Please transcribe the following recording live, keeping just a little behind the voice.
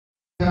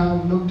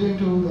have looked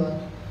into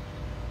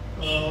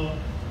the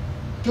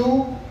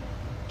two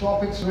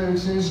topics where it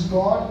says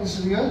God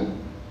is real.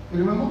 You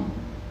remember?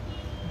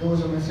 There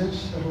was a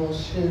message that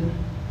was shared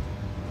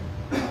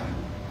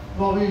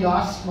probably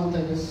last month,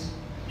 I guess.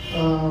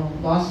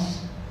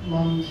 Last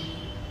month,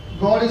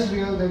 God is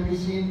real. Then we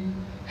see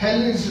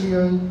hell is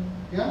real.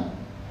 Yeah.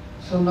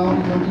 So now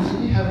we want to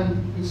see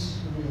heaven is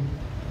real.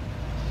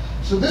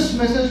 So this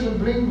message will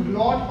bring a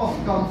lot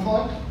of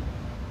comfort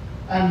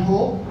and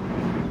hope,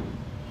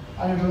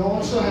 and it will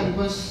also help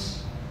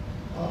us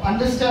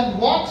understand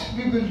what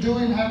we will do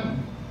in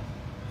heaven.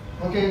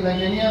 Okay,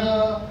 like any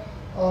other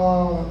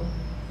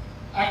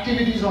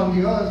activities on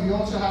the earth, we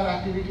also have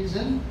activities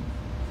in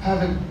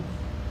heaven.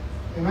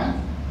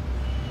 Amen?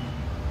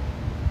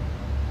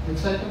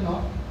 Excited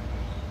now?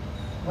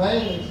 Why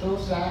it's so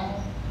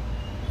sad?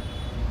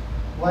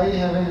 Why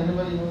heaven?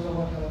 Everybody knows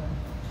about heaven.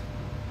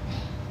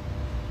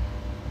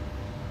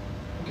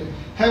 Okay,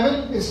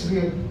 heaven is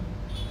real.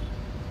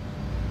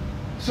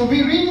 So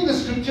we read in the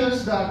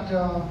scriptures that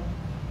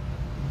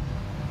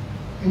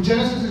in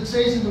Genesis it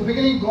says, in the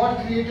beginning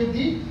God created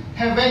the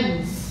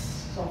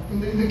heavens. So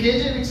in the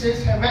KJV it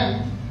says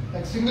heaven,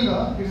 like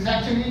singular. It is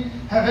actually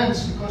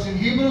heavens, because in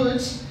Hebrew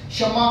it's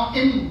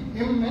Shema'im.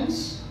 Im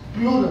means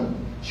plural.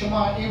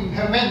 Shema'im,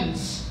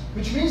 heavens,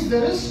 which means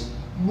there is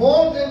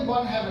more than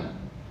one heaven.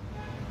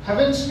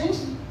 Heavens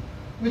means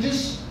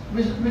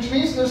which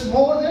means there's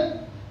more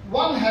than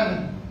one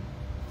heaven.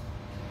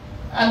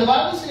 And the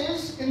Bible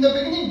says, in the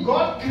beginning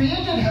God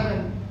created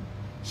heaven.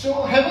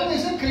 So heaven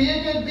is a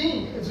created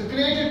being. It's a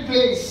created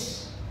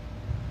place.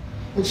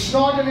 It's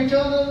not an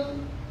eternal,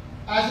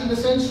 as in the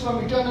sense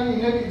from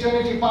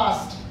eternity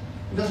past.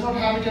 It does not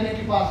have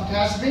eternity past. It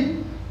has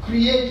been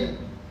created.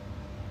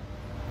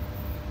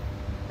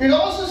 It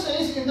also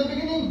says, in the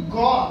beginning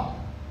God.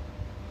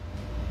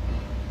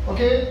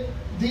 Okay,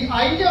 the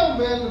idea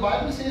where the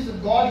Bible says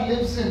that God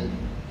lives in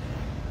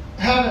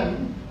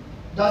heaven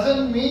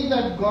doesn't mean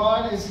that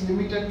God is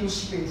limited to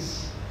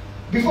space.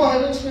 Before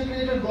heavens were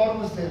created, God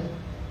was there.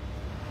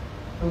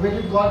 Where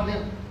did God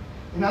live?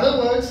 In other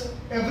words,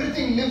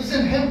 everything lives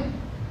in Him.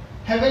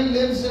 Heaven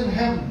lives in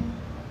Him.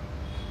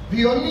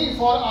 We only,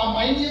 for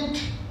our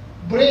minute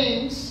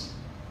brains,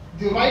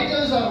 the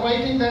writers are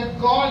writing that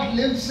God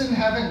lives in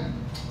heaven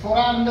for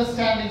our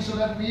understanding, so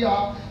that we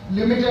are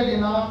limited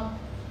in our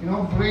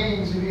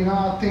brains, in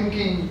our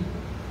thinking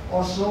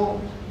or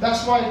so.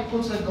 That's why it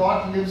puts that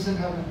God lives in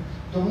heaven.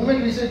 The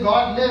moment we say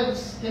God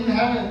lives in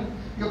heaven,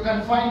 you're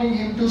confining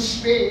Him to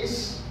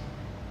space,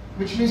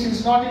 which means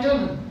He's not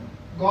eternal.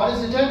 God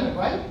is eternal,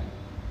 right?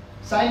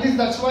 Scientists,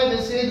 that's why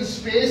they say the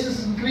space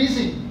is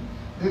increasing.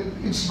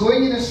 It's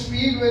going in a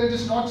speed where it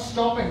is not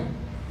stopping.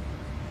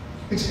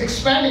 It's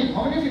expanding.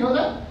 How many of you know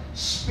that?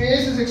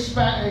 Space is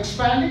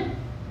expanding.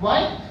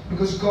 Why?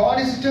 Because God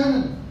is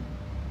eternal.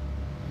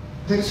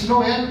 There is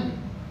no end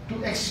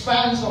to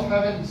expanse of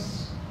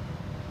heavens.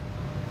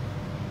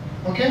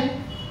 Okay?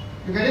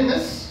 You getting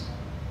this?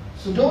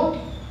 So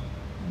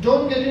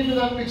don't get into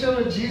that picture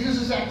where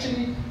Jesus is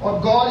actually,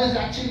 or God is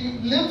actually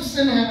lives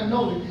in heaven.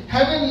 No,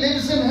 heaven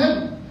lives in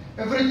Him.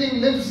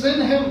 Everything lives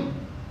in Him.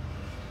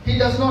 He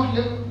does not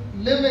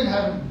live in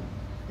heaven.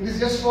 It is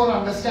just for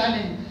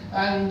understanding.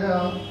 And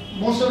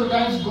most of the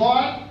times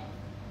God,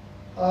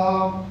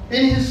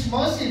 in His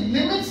mercy,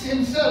 limits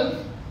Himself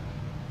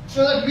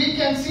so that we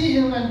can see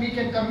Him and we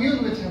can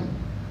commune with Him.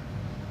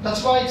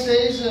 That's why it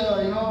says,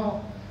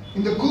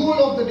 in the cool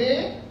of the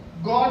day,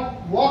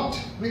 God walked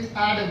with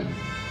Adam.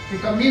 He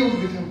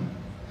communed with him.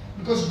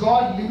 Because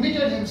God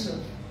limited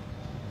Himself.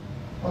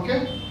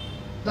 Okay?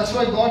 That's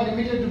why God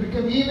limited to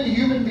become even a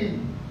human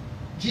being.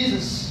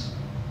 Jesus.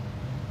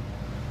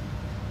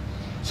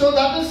 So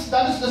that is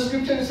the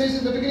scripture. It says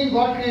in the beginning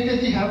God created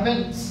the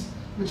heavens,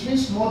 which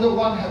means more than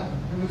one heaven.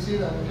 You will see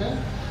that,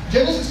 okay?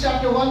 Genesis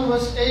chapter 1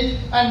 verse 8.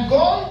 And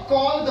God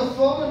called the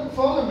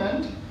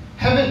firmament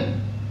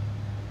heaven,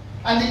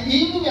 and the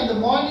evening and the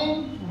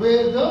morning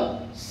were the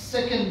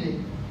second day.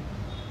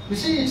 You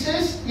see, it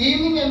says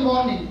evening and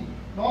morning.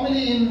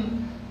 Normally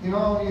in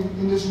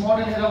this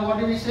modern era, what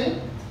do we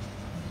say?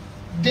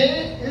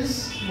 Day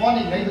is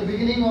morning, right? The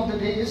beginning of the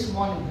day is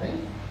morning, right?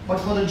 But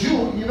for the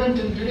Jew, even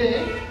till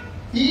today,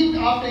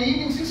 after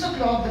evening 6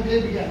 o'clock, the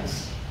day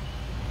begins.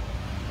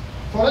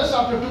 For us,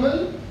 after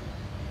 12,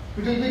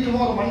 it will be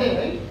tomorrow, Monday,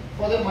 right?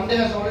 For them, Monday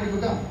has already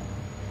begun.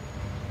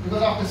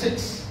 Because after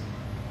 6.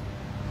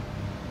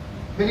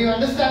 When you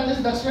understand this,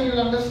 that's when you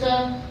will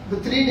understand the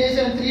 3 days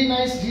and 3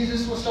 nights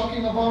Jesus was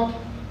talking about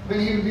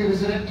when He will be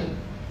resurrected.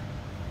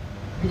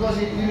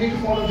 Because you need to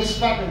follow this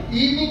pattern.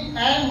 Evening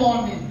and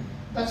morning.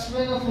 That's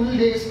when a full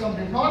day is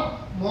complete.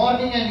 Not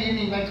morning and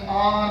evening like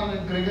our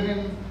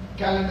Gregorian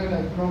calendar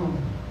type. No.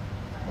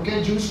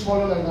 Okay, Jews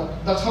follow like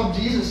that. That's how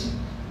Jesus,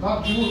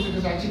 not Jews, it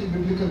is actually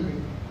biblical way.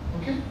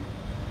 Okay?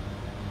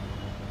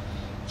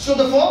 So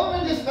the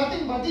firmament is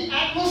nothing but the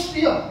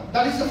atmosphere.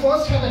 That is the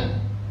first heaven,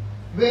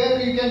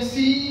 where you can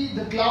see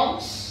the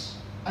clouds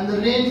and the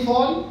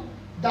rainfall.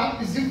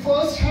 That is the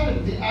first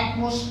heaven, the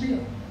atmosphere.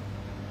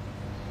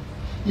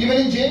 Even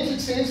in James it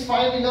says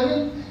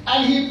 5:11,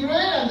 and he prayed,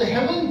 and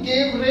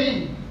gave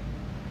rain,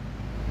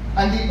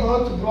 and the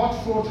earth brought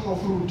forth her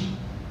fruit.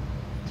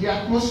 The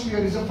atmosphere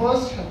is the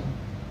first heaven.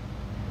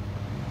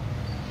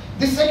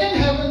 The second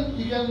heaven,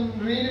 you can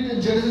read it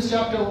in Genesis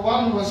chapter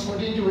 1, verse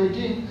 14 to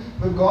 18,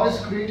 where God is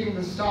creating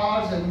the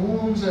stars and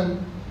moons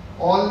and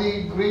all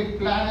the great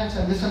planets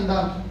and this and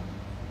that.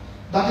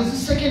 That is the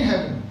second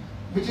heaven,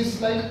 which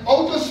is like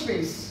outer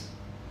space.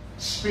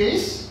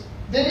 Space,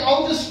 then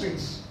outer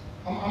space.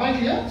 Am I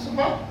clear so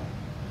far?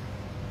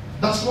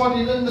 That's what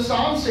even the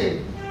Psalms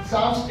say.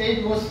 Psalms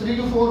 8 verse 3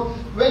 to 4.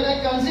 When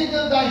I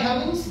consider thy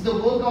heavens, the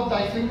work of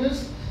thy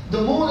fingers,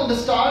 the moon and the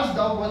stars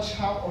thou which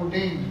have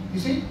ordained. You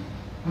see,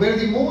 where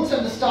the moons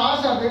and the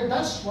stars are there,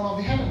 that's one of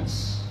the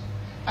heavens.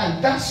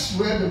 And that's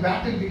where the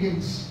battle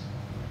begins.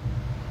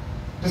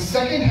 The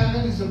second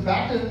heaven is the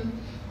battle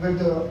where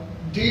the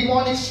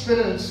demonic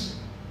spirits,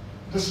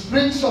 the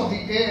prince of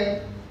the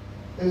air,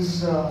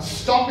 is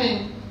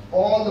stopping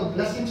all the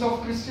blessings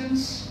of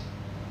Christians,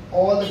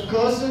 all the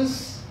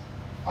curses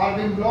are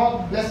being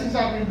blocked, blessings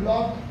are being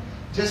blocked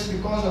just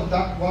because of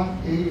that one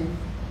area.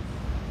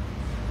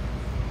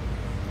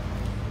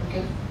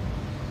 Okay?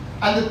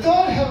 And the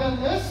third heaven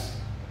is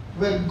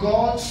where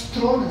God's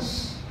throne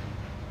is.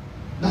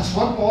 That's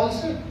what Paul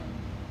said.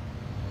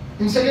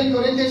 In 2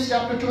 Corinthians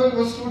chapter 12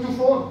 verse 2 to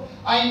 4,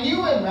 I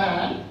knew a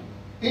man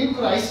in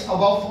Christ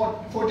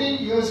about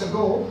 14 years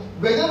ago,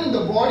 whether in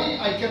the body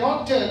I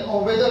cannot tell,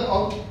 or whether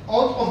out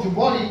of the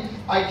body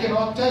I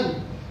cannot tell.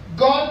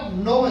 God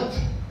knoweth.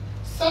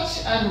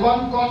 Such an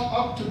one got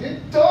up to the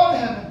third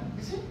heaven.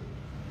 You see?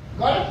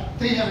 Got it?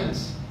 3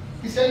 heavens.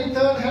 He's saying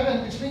third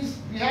heaven, which means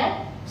we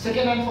have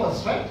second and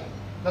first, right?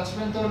 That's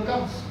when third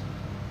comes.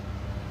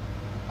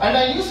 And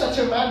I knew such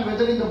a man,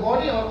 whether in the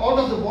body or out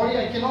of the body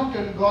I cannot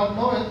tell. God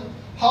knoweth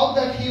how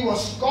that he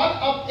was caught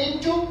up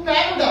into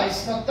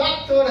paradise. Now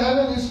that third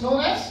heaven is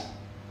known as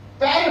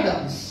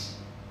paradise.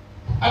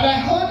 And I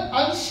heard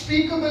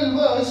unspeakable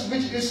words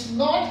which is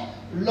not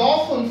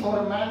lawful for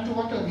a man to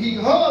utter. He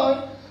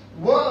heard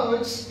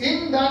words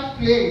in that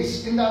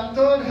place, in that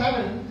third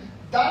heaven,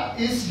 that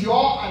is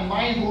your and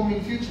my home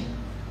in future.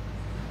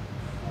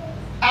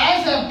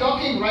 As I'm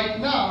talking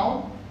right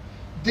now,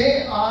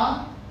 they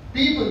are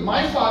people,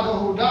 my father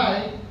who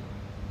died,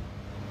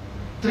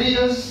 3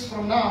 years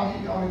from now,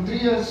 3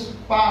 years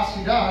past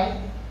he died,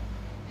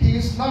 he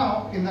is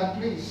now in that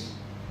place.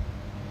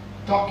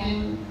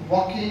 Talking,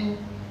 walking,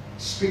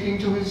 speaking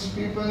to his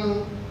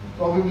people,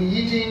 probably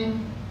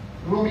eating,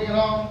 roaming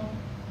around,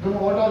 don't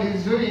know what all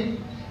he's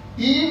doing.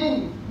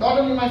 Even, not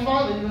only my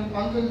father, even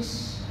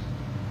uncle's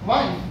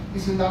wife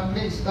is in that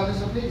place. That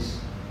is the place.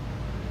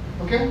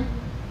 Okay?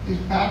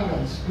 It's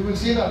paradise. You will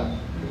see that.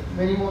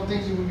 Many more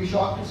things. You will be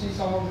shocked to see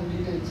some of the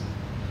details.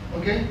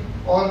 Okay?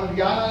 Or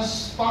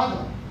Rihanna's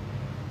father.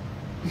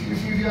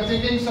 If you are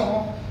thinking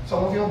some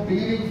of your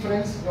believing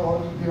friends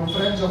or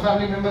friends or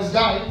family members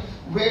died,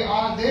 where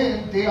are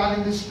they? They are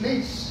in this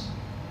place.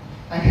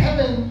 And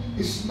heaven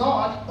is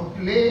not a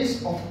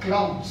place of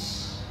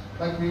clouds.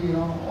 Like we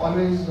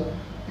always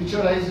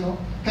picturize,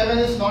 heaven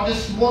is not a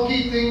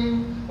smoky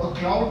thing, a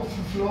cloud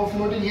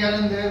floating here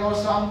and there, or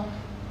some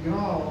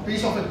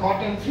piece of a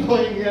cotton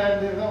flowing here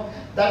and there.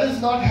 That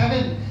is not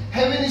heaven.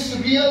 Heaven is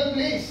a real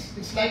place.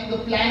 It's like the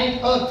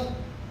planet Earth.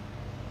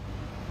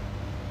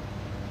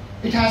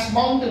 It has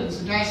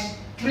mountains, it has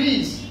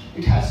trees,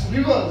 it has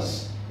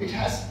rivers, it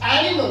has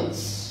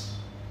animals.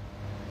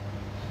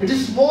 It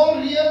is more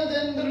real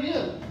than the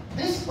real.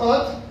 This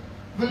earth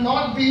will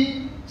not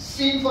be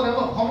seen forever.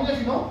 How many of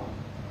you know?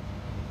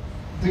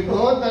 The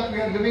earth that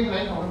we are living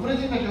right now,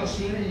 everything that you are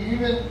seeing,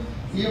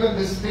 even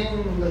this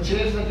thing, the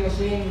chairs that you are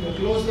seeing, the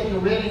clothes that you are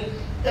wearing,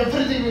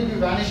 everything will be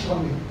vanished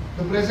one day.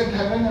 The present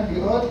heaven and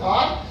the earth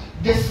are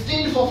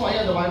destined for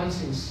fire, the Bible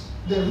says.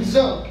 They are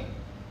reserved.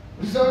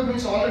 Reserved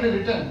means already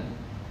written.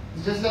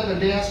 It's just that the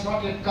day has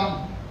not yet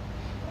come.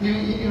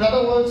 In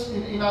other words,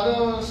 in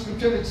other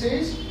scripture it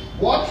says,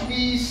 what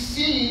we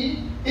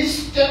see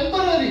is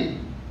temporary.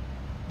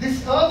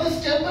 This earth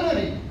is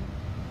temporary.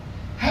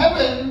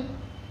 Heaven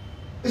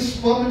is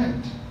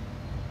permanent.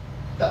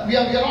 That we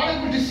are not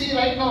able to see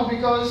right now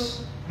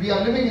because we are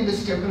living in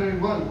this temporary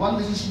world.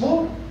 Once this is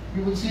moved,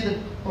 we will see the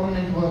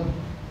permanent world.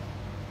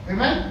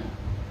 Amen?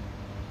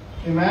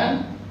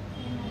 Amen?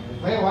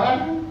 Wait, what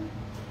happened?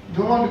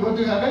 Don't want to go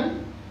to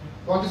heaven?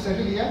 Want to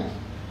settle here?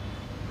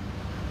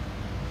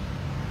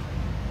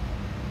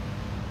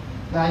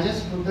 Now I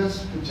just put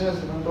those pictures,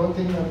 don't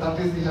think that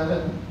is the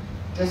heaven,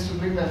 just to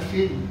bring that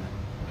feeling.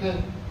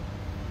 Okay?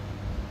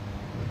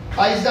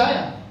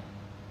 Isaiah.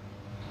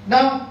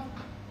 Now,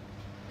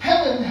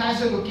 heaven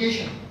has a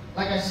location.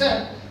 Like I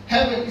said,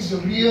 heaven is a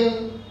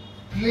real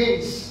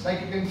place.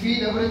 Like you can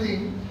feel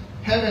everything.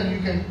 Heaven, you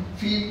can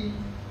feel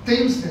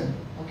things there.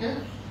 Okay?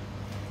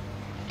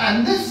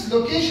 And this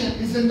location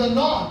is in the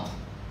north.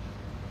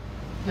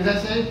 Did I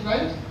say it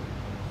right?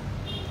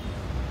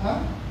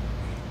 Huh?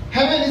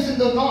 Heaven is in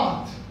the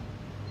north.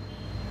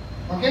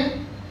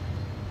 Okay?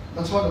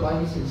 That's what the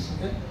Bible says.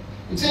 Okay?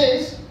 It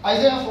says,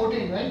 Isaiah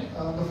 14,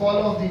 right? The fall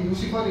of the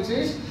Lucifer, it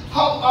says,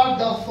 how art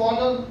thou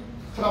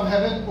from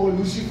heaven, O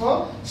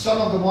Lucifer, son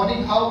of the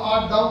morning? How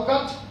art thou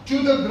cut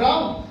to the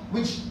ground,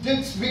 which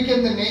didst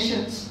weaken the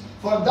nations?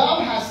 For thou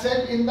hast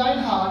said in thine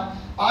heart,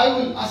 I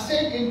will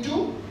ascend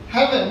into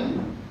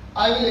heaven.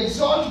 I will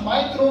exalt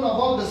my throne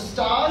above the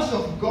stars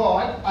of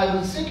God. I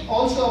will sit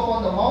also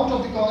upon the mount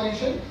of the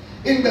congregation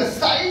in the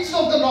sides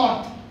of the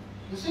north.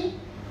 You see?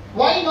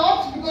 Why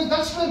north? Because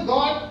that's where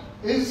God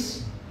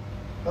is,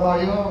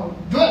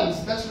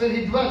 dwells. That's where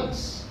He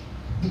dwells.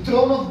 The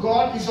throne of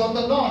God is on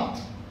the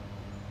north.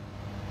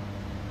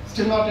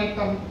 Still not yet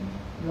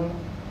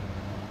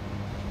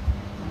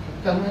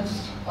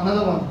convinced?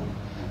 Another one.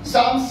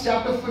 Psalms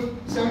chapter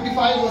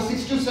 75 verse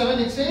 6 to 7,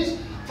 it says,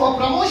 for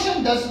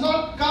promotion does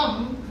not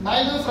come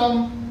neither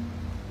from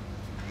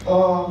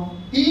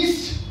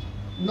east,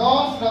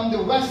 nor from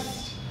the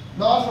west,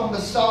 nor from the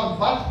south,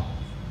 but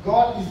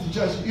God is the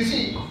judge. You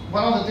see,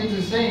 one of the things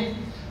is saying,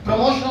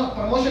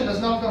 promotion does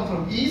not come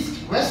from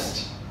east,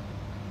 west,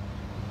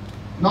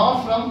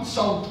 nor from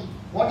south.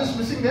 What is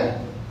missing there?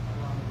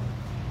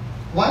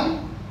 Why?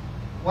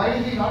 Why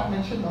did He not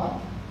mention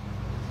north?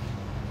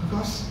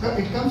 Because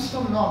it comes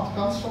from north,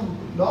 comes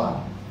from Lord.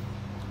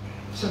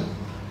 So,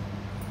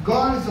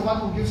 God is the one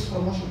who gives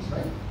promotions,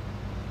 right?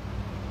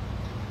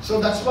 So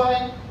that's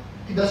why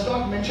He does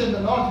not mention the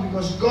north,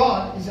 because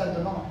God is at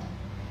the north.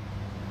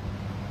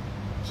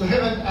 So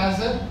heaven as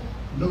a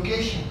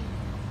location.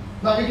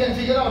 Now you can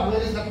figure out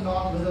where is that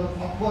north, whether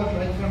upward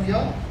right from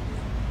here,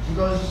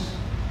 because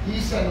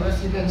east and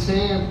west, you can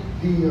say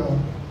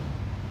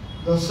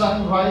the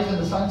sunrise and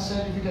the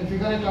sunset. If you can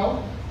figure it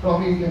out,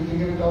 probably you can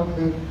figure it out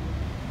where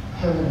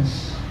heaven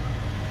is.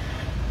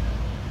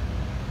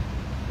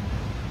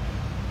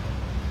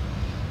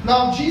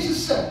 Now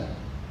Jesus said,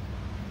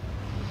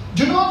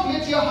 do not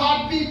let your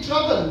heart be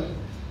troubled.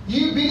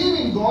 You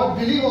believe in God,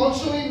 believe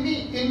also in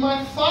me. In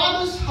my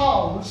Father's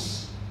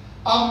house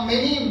are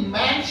many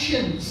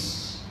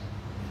mansions.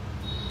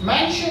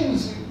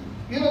 Mansions,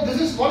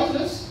 what is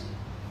this?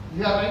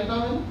 We are right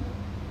now in?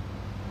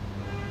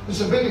 It's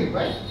a building,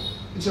 right?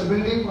 It's a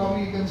building,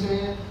 probably you can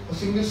say a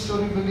single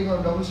story building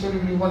or double story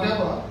building,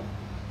 whatever.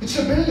 It's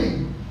a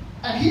building.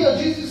 And here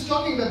Jesus is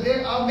talking that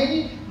there are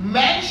many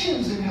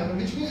mansions in heaven,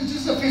 which means it's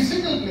just a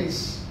physical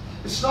place.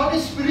 It's not a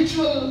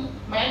spiritual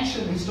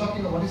mansion He's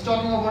talking about. He's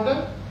talking about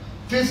a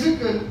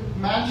physical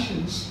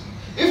mansions.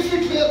 If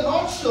it were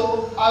not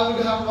so, I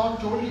would have not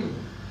told you.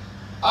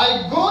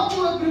 I go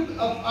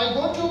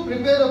to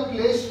prepare a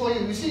place for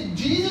you. You see,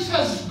 Jesus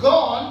has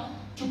gone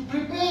to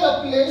prepare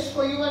a place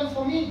for you and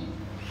for me.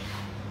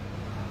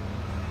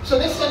 So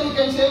next time you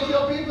can say to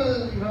your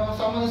people,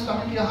 someone is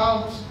coming to your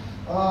house,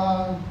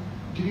 where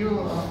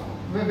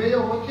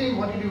you're working,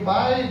 what did you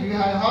buy? Do you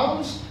have a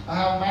house? I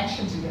have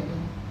mansions, you can do.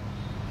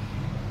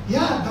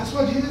 Yeah, that's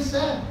what Jesus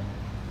said.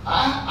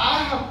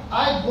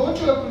 I go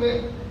to a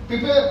place,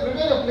 prepare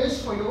a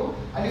place for you,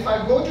 and if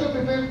I go to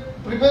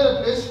prepare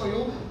a place for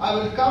you, I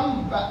will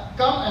come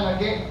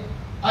again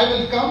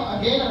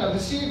and I will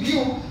receive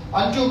you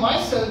unto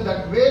myself,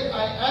 that where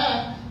I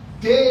am,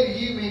 there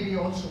ye may be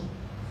also.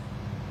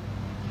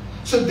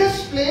 So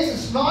this place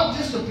is not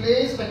just a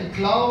place like a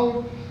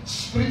cloud,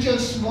 spiritual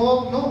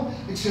smoke. No,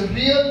 it's a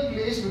real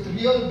place with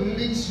real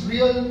buildings,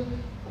 real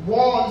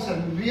walls,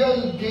 and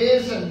real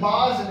gates and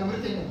bars and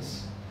everything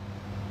else.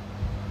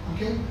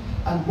 Okay?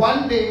 And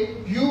one day,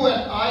 you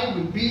and I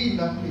will be in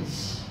that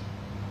place.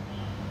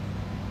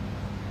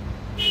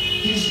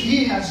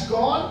 He has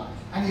gone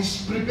and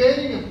He's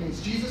preparing a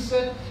place. Jesus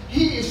said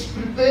He is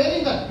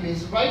preparing that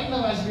place. Right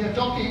now as we are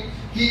talking,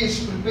 He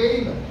is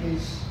preparing that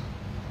place.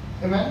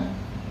 Amen?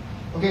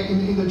 Okay,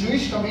 in the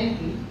Jewish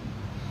community,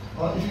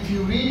 if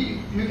you read,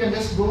 you can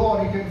just go,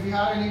 or if you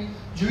have any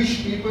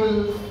Jewish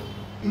people,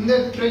 in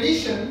their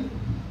tradition,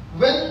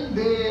 when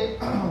they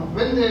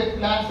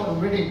plan for a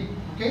wedding,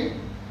 okay,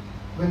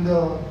 when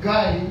the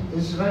guy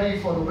is ready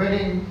for the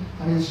wedding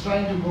and is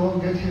trying to go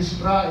get his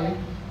bride,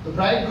 the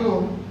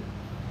bridegroom,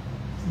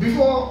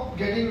 before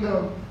getting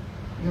the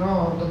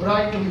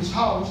bride to his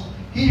house,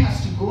 he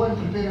has to go and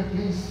prepare a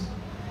place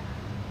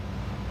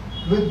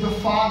with the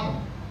father.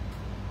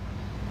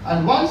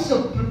 And once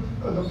the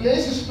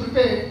place is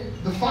prepared,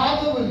 the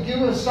father will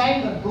give a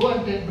sign that go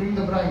and bring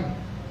the bride.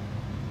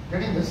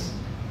 Getting this?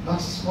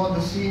 That's what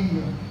the scene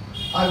here.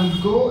 I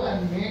will go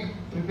and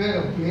prepare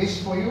a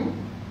place for you.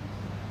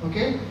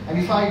 Okay? And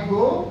if I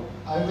go,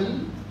 I will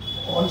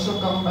also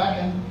come back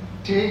and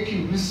take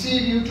you,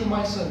 receive you to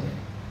myself.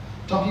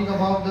 Talking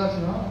about that,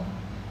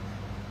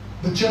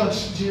 the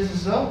church, Jesus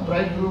is the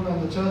bridegroom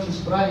and the church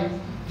is bride.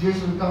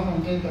 Jesus will come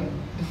and take them.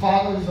 The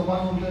Father is the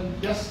one who will tell,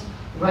 yes,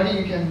 ready,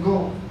 you can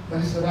go.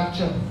 That is the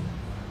rapture.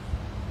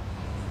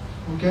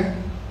 Okay?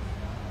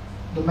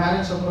 The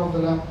marriage supper of the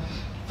Lamb.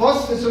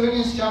 1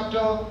 Thessalonians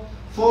chapter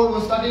 4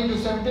 verse 13 to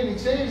 17, it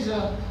says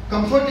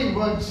comforting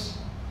words.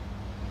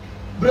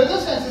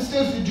 Brothers and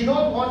sisters, we do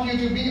not want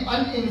you to be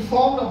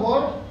uninformed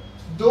about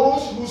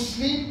those who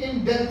sleep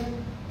in death.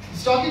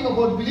 It's talking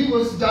about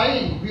believers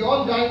dying. We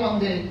all die one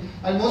day.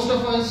 And most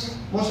of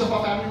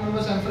our family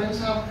members and friends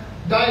have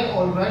died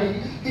already.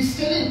 He's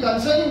telling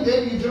concerning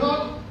them, you do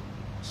not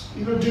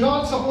do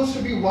not supposed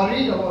to be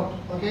worried about.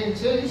 Okay, it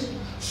says,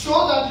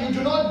 so that you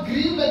do not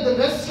grieve like the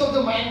rest of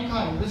the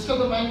mankind. Rest of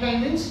the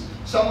mankind means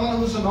someone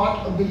who is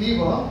not a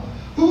believer,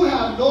 who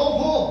have no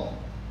hope.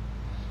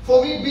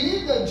 For we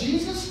believe that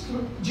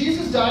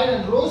Jesus died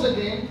and rose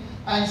again,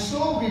 and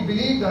so we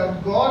believe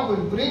that God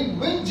will bring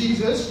with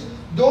Jesus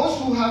those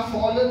who have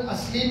fallen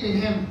asleep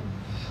in him.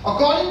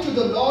 According to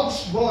the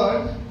Lord's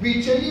word,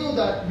 we tell you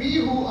that we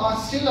who are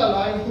still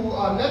alive, who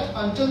are left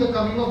until the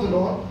coming of the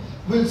Lord,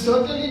 will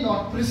certainly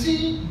not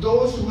precede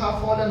those who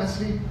have fallen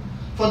asleep.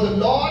 For the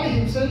Lord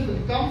himself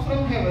will come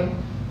from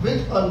heaven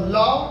with a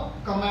loud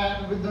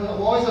command, with the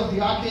voice of the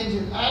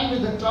archangel, and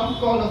with the trump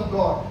call of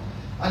God.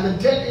 And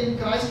the dead in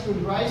Christ will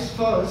rise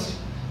first.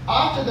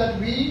 After that,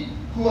 we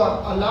who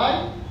are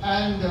alive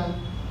and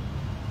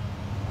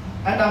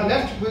are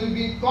left will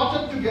be caught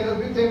up together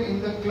with them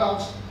in the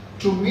clouds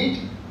to meet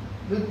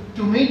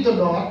the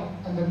Lord.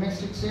 And the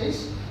next it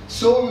says,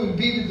 so we will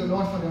be with the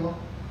Lord forever.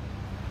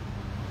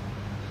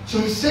 So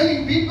he's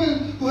telling people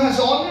who has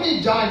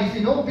already died. If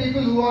you know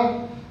people who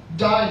are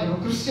died,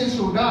 Christians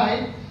who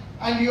died,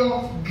 and you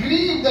have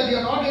grieved that you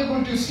are not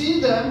able to see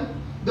them,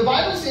 the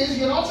Bible says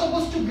you're not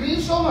supposed to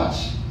grieve so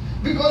much,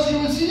 because you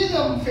will see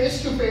them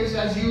face to face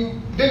as you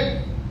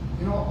did,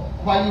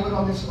 while you were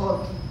on this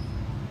earth.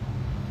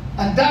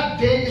 And that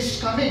day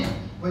is coming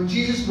when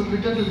Jesus will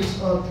return to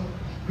this earth.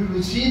 We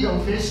will see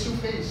them face to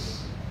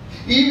face.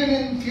 Even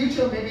in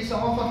future, maybe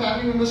some of our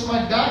family members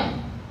might die.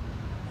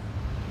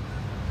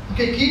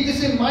 Okay, keep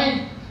this in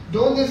mind.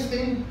 Don't just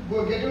think,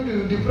 get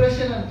into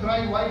depression and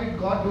cry, why did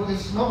God do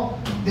this? No,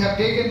 they have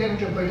taken them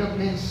to a better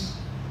place.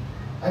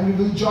 And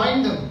we will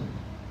join them.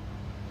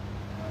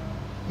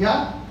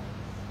 Yeah?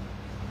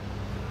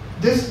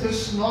 Earth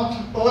is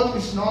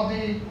not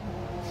the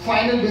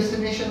final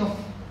destination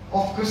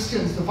of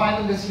Christians. The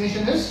final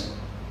destination is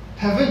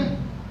heaven.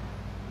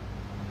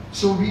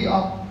 So we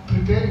are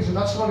preparing. So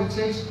that's what it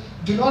says.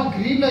 Do not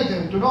grieve like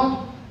them. Do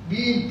not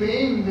be in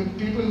pain with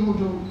people who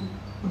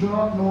do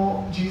not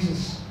know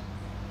Jesus.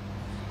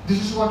 This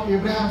is what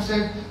Abraham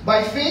said.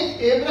 By faith,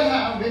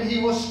 Abraham, when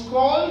he was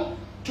called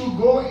to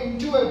go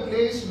into a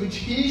place which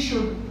he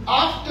should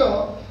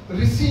after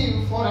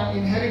receive for an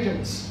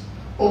inheritance,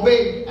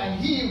 obeyed, and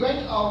he went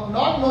out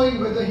not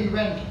knowing whither he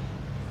went.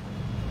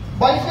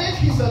 By faith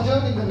he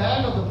sojourned in the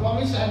land of the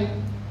promise, and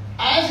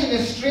as in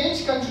a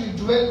strange country,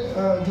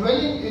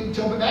 dwelling in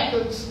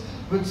tabernacles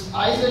with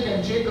Isaac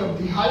and Jacob,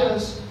 the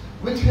heirs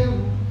with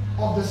him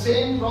of the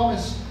same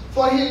promise.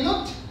 For he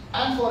looked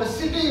and for a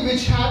city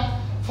which had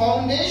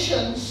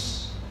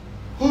foundations,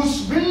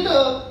 whose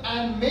builder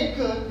and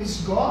maker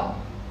is God.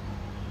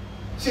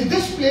 See,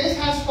 this place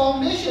has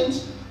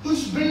foundations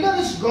whose builder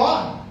is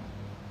God.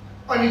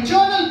 An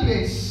eternal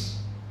place.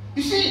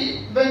 You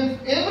see, when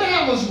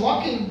Abraham was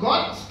walking,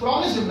 God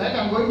promised him, right,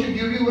 I'm going to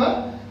give you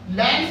a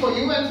land for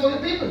you and for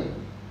your people.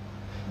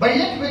 But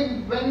yet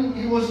when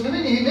he was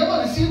living, he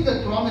never received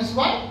that promise.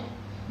 Why?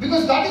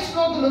 Because that is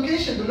not the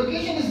location. The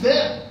location is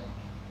there.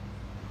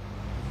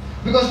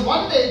 Because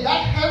one day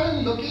that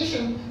heaven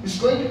location is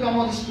going to come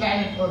on this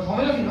planet Earth. How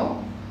many of you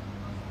know?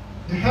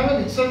 The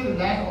heaven itself will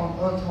land on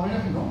earth. How many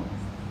of you know?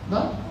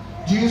 No?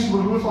 Jesus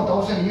will rule for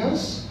 1,000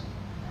 years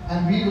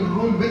and we will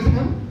rule with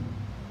him.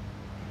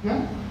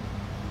 Yeah?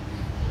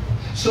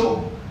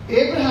 So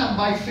Abraham,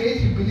 by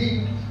faith, he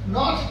believed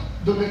not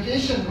the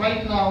location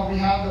right now we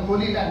have the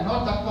Holy Land,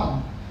 not that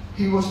one.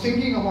 He was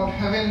thinking about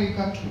heavenly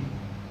country.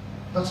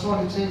 That's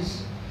what it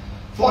says.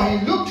 For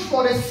he looked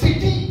for a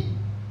city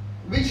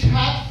which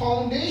had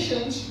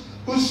foundations,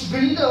 whose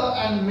builder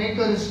and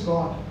maker is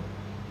God.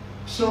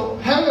 So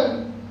in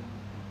heaven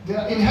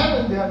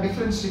there are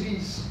different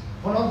cities.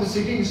 One of the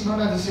cities is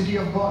known as the city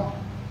of God.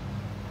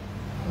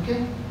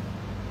 Okay?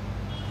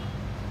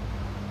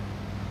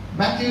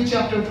 Matthew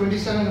chapter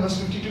 27 verse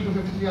 52 to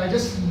 53. I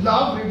just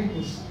love reading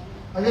this.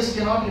 I just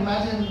cannot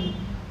imagine,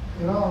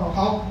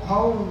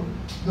 how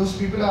those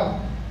people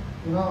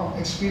have,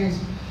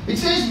 experienced. It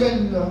says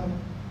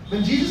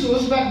when Jesus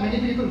rose back,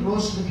 many people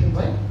rose with him,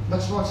 right?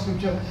 That's what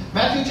scripture.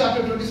 Matthew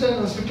chapter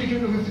 27 verse 52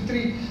 to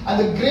 53. And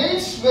the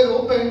graves were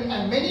opened,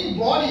 and many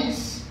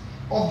bodies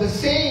of the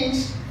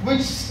saints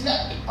which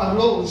slept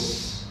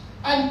arose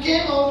and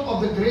came out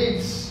of the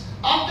graves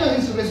after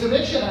his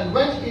resurrection and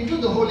went into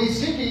the holy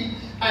city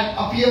and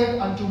appeared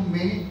unto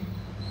many.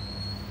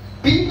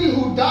 People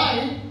who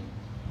died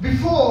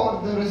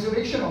before the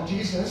resurrection of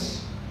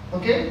Jesus,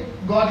 okay,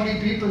 godly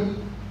people,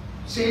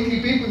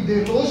 saintly people,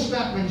 they rose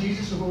back when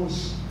Jesus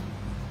rose.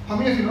 How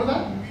many of you know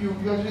that? You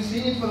are just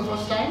seeing it for the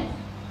first time?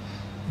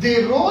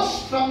 They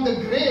rose from the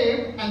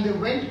grave and they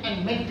went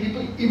and met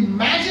people.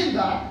 Imagine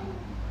that.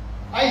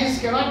 I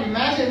just cannot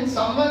imagine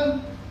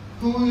someone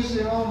who is,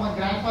 my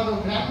grandfather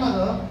or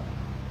grandmother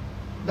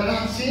that I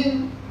have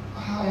seen,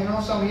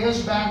 some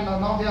years back,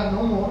 now they are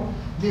no more.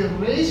 They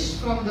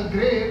raised from the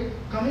grave,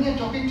 coming and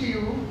talking to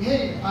you,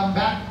 hey, I'm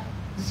back.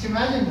 Just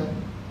imagine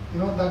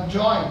that, that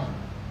joy.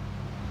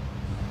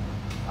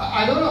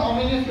 I don't know how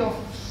many of you are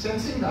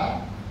sensing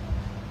that,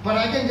 but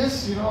I can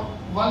just,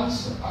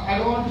 once, I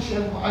don't want to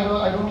share, I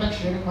don't like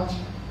sharing much.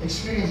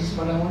 experiences,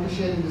 but I want to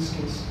share in this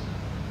case.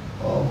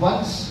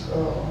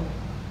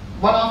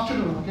 One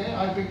afternoon, okay,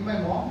 I picked my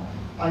mom.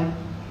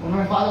 When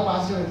my father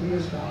passed away 3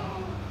 years back,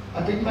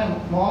 I picked my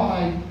mom,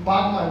 I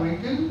parked my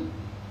vehicle.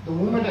 The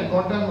moment I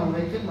got down my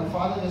vehicle,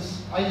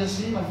 I just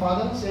see my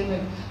father saying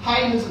like,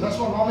 "Hi Nelson." That's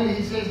what normally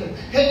he says, like,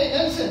 "Hey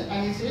Nelson,"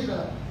 and he says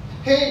that.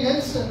 "Hey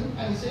Nelson,"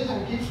 and he says,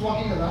 and he keeps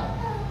walking like that.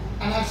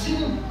 And I've seen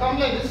him come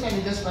like this and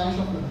he just vanished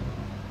off like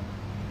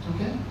that.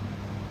 Okay?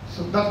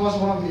 So that was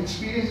one of the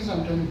experiences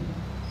I'm telling you.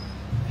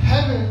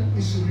 Heaven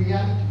is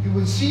reality. You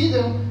will see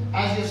them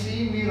as you're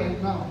seeing me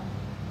right now.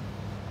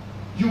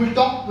 You will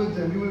talk with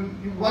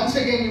them. Once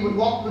again you will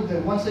walk with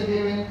them. Once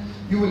again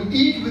you will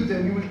eat with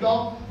them. You will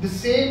talk the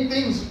same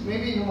things.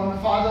 Maybe my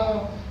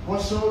father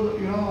was so,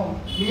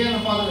 me and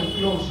my father were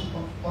close.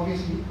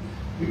 Obviously,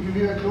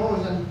 we were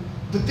close, and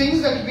the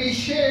things that we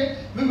shared,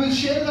 we will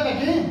share that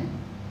again.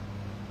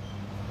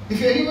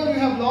 If anyone you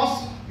have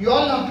lost your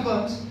loved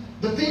ones,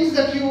 the things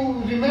that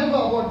you remember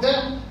about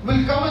them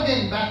will come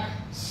again back.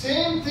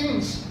 Same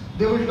things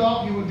they will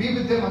talk. You will be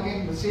with them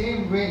again the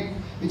same way.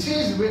 It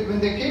says when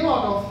they came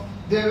out of,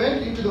 they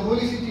went into the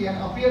holy city and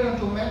appeared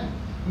unto men.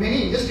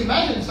 Many. Just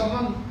imagine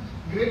someone,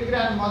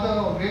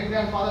 great-grandmother or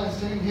great-grandfather is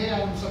telling, "Hey,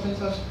 I am such and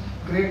such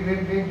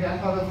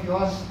great-great-great-grandfather of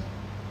yours.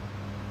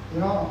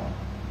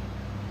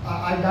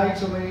 I died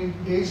so many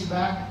days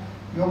back.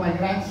 You're my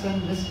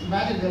grandson." Just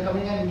imagine they're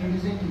coming and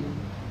introducing to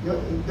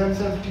you,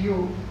 themselves to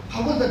you.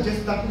 How will that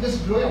will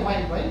just blow your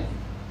mind, right?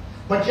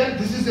 But yet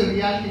this is the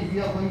reality. We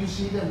are going to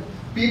see them.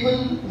 People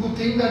who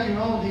think that, the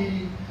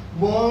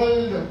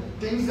world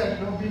thinks that,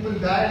 people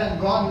died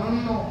and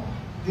gone. No.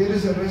 There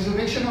is a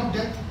resurrection of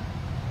death.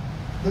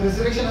 The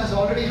resurrection has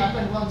already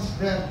happened once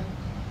there.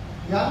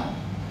 Yeah?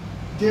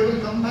 They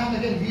will come back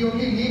again. We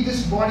only need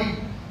this body.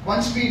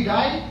 Once we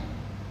die,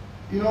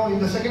 in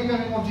the second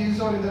coming of Jesus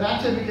or in the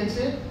rapture, we can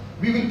say,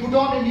 we will put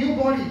on a new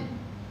body,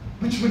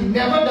 which will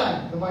never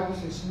die. The Bible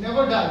says,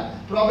 never die.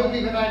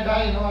 Probably when I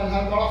die, I'll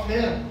have a lot of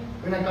hair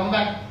when I come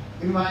back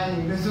in my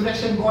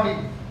resurrection body.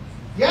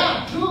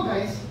 Yeah, true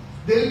guys.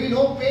 There will be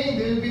no pain,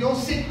 there will be no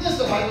sickness,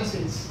 the Bible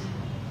says.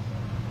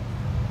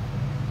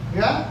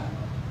 Yeah?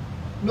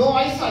 No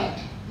eyesight.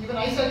 Even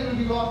eyesight will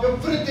be gone.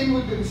 Everything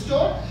will be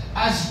restored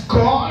as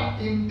God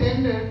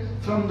intended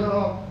from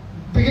the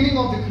beginning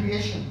of the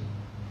creation.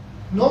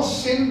 No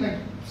sin, like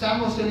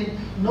Sam was telling,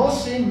 no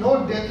sin,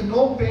 no death,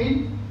 no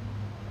pain.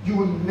 You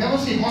will never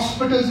see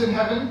hospitals in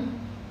heaven.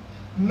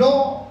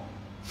 No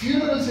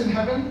funerals in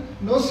heaven.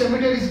 No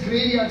cemeteries,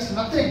 graveyards,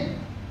 nothing.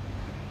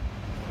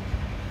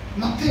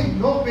 Nothing,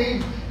 no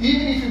pain.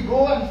 Even if you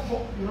go and,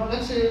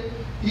 let's say,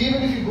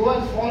 even if you go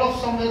and fall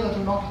off somewhere, that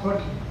will not hurt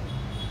you.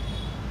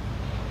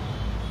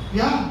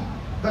 Yeah,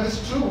 that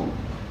is true.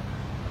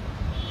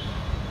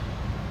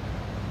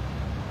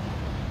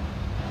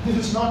 This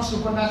is not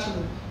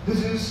supernatural.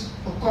 This is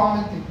a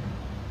common thing.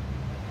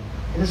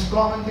 It is a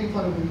common thing for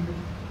a believer.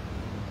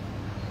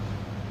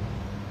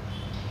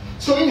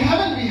 So in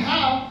heaven we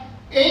have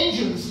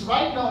angels.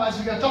 Right now as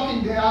we are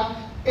talking, there are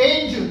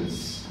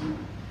angels.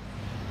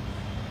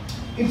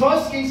 In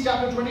 1 Kings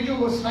chapter 22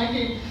 verse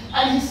 19,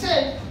 and he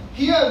said,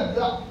 "Hear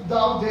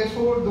thou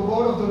therefore the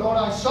word of the Lord.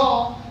 I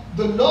saw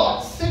the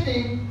Lord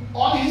sitting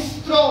on his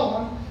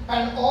throne,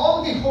 and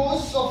all the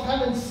hosts of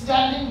heaven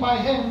standing by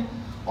him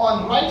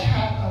on right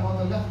hand and on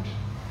the left."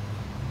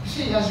 You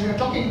see, as we are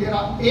talking, there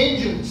are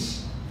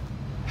angels.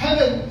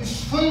 Heaven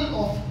is full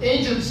of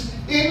angels,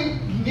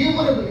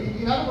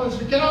 innumerably. In other words,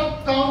 we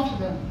cannot count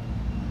them.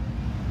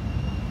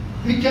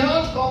 We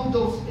cannot count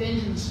those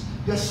angels.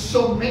 There are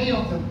so many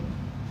of them,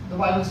 the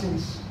Bible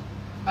says.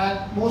 And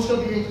most of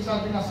the angels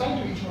have been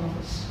assigned to each one of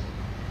us.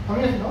 How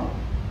many of you know?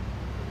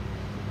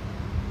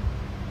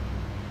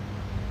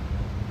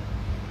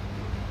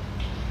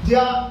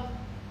 There are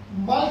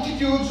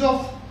multitudes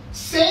of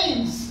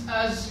saints,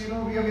 as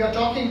we are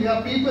talking. There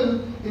are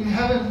people in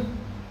heaven,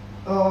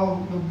 the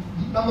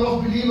number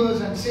of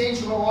believers and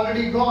saints who have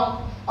already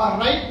gone are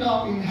right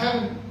now in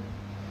heaven.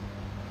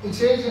 It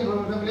says in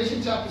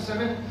Revelation chapter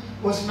 7,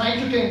 verse 9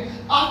 to 10,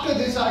 "After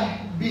this I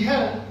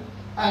beheld,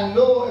 and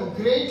lo,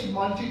 a great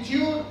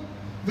multitude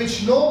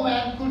which no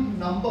man could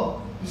number."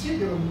 You see,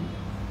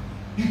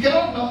 you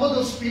cannot number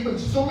those people.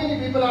 So many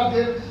people are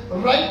there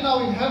right now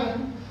in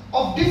heaven,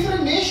 of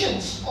different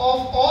nations,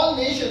 of all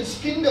nations,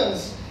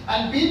 kindreds,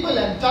 and people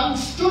and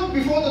tongues, stood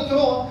before the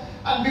throne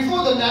and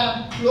before the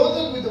Lamb,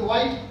 clothed with the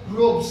white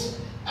robes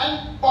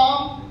and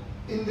palm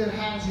in their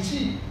hands. You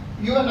see,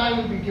 you and I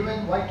will be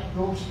given white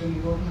robes when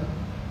we go to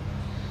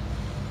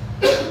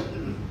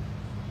heaven.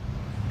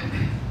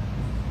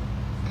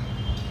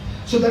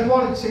 So that's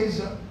what it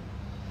says.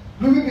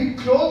 We will be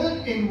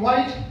clothed in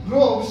white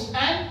robes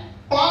and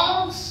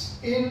palms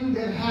in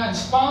their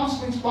hands.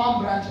 Palms means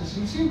palm branches.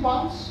 You see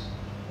palms?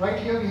 Right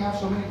here we have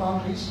so many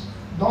palm trees.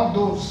 Not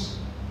those.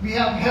 We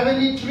have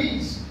heavenly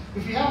trees.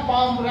 If we have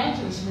palm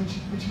branches,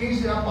 which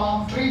means there are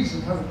palm trees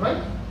in heaven,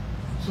 right?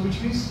 So which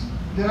means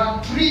there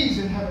are trees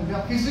in heaven. They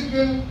are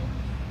physical.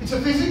 It's a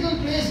physical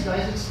place,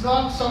 guys. It's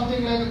not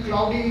something like a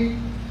cloudy,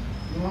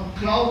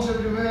 clouds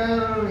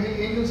everywhere,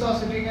 angels are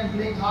sitting and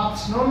playing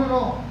harps. No, no,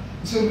 no.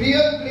 It's a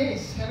real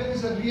place. Heaven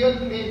is a real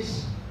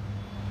place.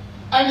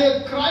 And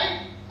they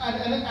cried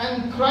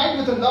and cried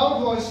with a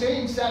loud voice,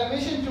 saying,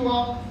 salvation to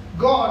our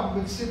God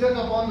which sitteth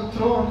upon the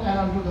throne and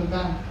unto the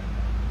Lamb.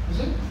 You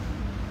see?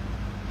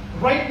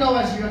 Right now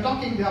as we are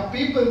talking, there are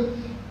people,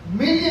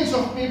 millions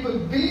of people,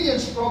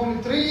 billions,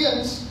 probably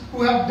trillions,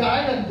 who have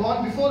died and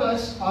gone before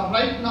us, are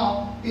right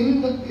now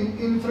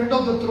in front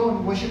of the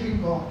throne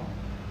worshipping God.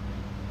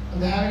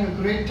 And they're having a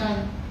great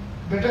time,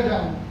 better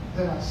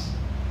than us.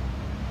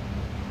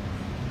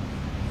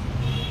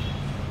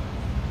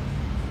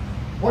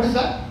 What is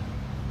that?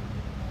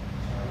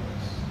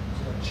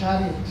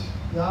 Chariot.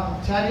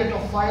 Yeah, chariot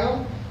of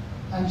fire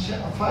and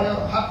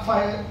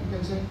fire, you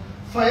can say,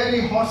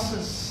 fiery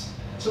horses.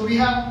 So we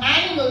have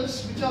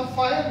animals which are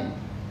fiery,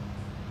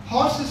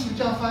 horses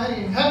which are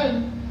fiery. In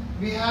heaven,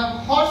 we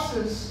have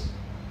horses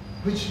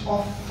which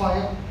of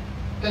fire.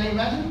 Can you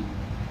imagine?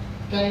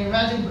 Can you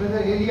imagine Brother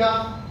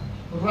Elia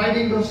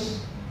riding those,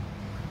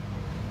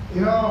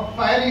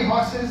 fiery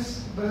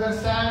horses? Brother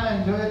Sam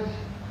and Joel,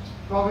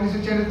 probably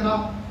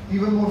Sucharitra,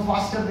 even more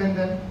faster than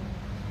them.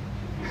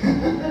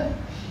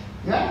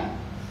 Yeah?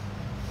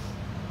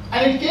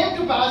 And it came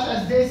to pass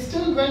as they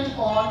still went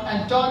on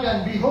and talked,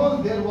 and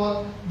behold,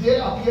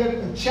 there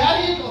appeared a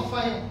chariot of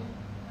fire.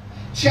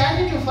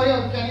 Chariot of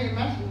fire, can you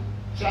imagine?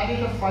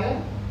 Chariot of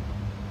fire.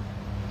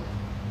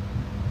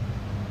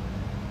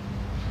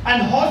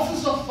 And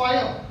horses of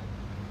fire,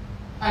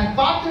 and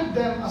parted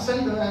them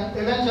asunder, and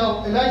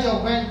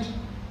Elijah went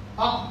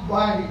up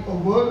by a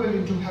whirlwind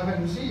into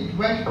heaven. You see, it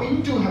went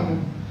into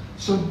heaven.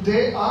 So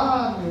they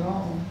are,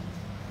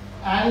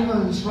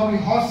 animals, probably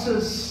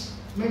horses,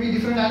 maybe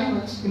different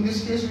animals. In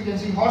this case, we can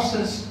see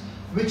horses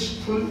which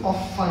full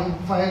of fire,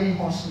 fiery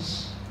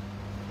horses.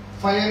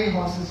 Fiery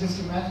horses, just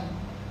imagine.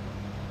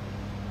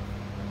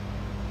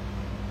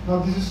 Now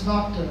this is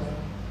not,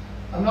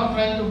 I'm not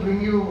trying to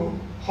bring you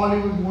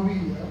Hollywood movie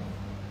here,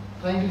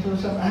 trying to show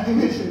some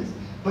animations,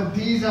 but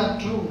these are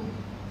true.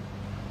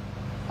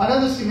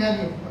 Another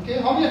scenario,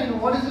 okay? How many of you know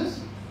what is this?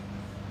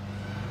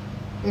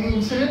 Any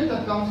incident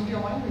that comes into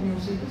your mind when you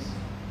see this?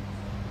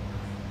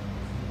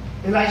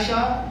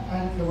 Elisha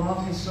and one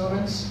of his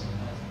servants,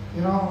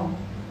 they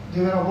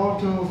were about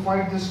to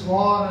fight this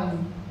war,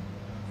 and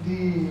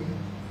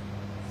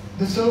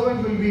the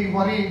servant will be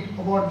worried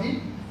about the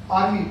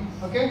army.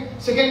 Okay?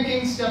 2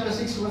 Kings chapter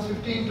 6 verse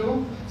 15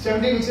 to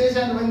 17, it says,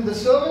 and when the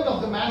servant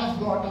of the man of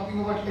God,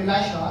 talking about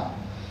Elisha,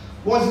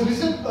 was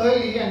risen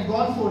early and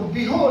gone forth,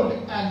 behold,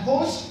 an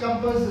host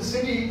compassed the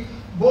city,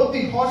 both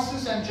the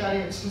horses and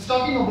chariots. He's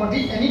talking about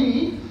the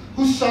enemy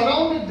who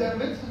surrounded them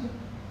with,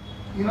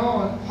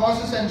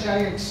 horses and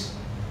chariots.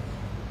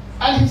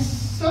 And his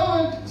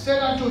servant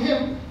said unto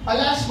him,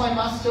 alas, my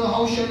master,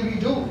 how shall we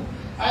do?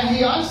 And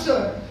he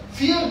answered,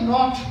 fear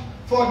not,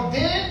 for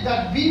they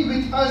that be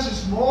with us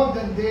is more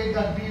than they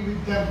that be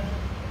with them.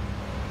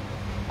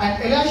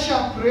 And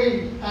Elisha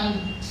prayed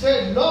and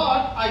said, Lord,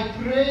 I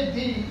pray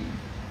thee,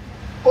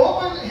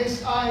 open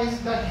his eyes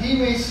that he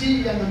may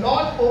see. And the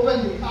Lord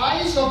opened the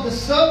eyes of the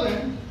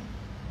servant,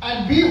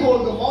 and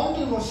behold, the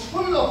mountain was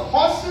full of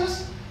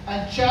horses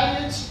and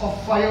chariots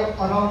of fire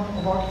around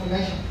about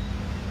Elisha.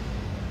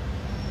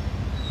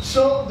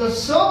 So the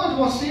servant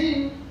was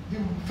seeing the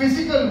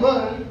physical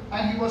world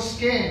and he was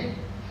scared.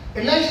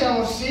 Elisha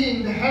was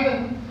seeing the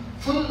heaven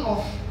full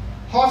of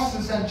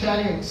horses and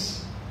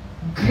chariots.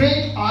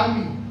 Great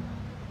army.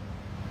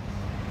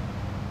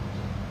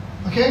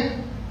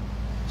 Okay?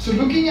 So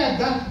looking at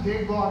that,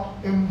 they got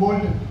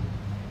emboldened.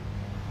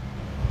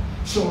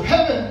 So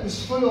heaven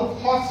is full of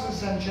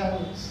horses and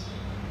chariots.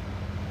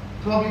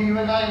 Probably you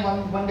and I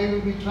one day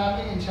will be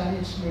traveling in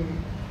chariots maybe.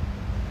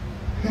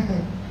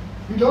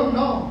 We don't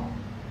know.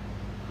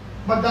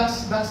 But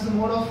that's the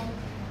mode of,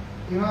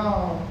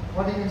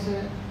 what you can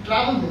say,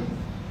 travel there.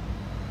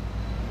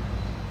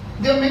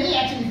 There are many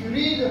actually. If you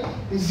read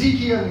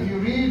Ezekiel, if you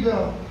read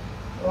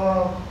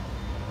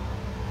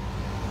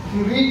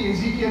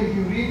Ezekiel, if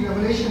you read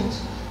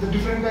Revelations, the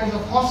different kinds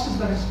of horses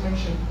that is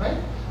mentioned, right?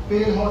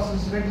 Pale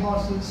horses, red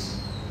horses,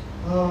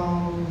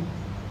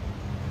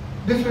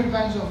 different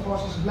kinds of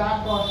horses,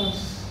 black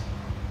horses.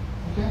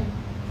 Okay.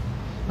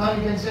 Now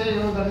you can say,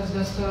 that is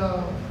just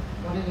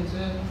what you can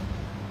say,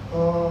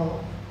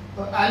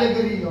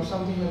 allegory or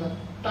something like that.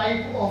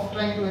 Type of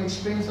trying to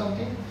explain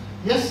something.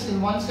 Yes,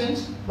 in one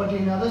sense, but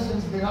in another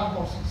sense, there are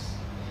horses.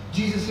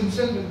 Jesus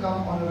himself will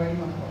come on a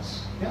riding on a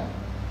horse. Yeah.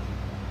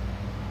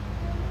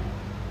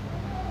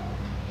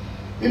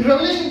 In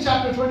Revelation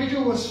chapter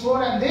 22 verse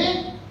 4, and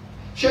they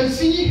shall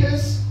see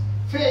his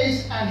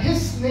face, and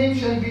his name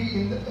shall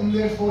be in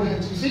their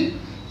foreheads. You see,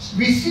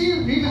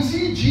 we will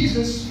see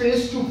Jesus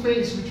face to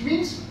face, which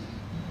means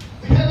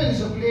heaven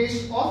is a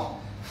place of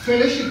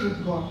fellowship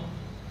with God.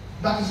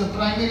 That is the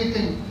primary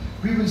thing.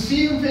 We will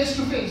see him face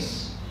to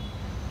face.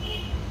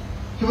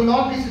 He will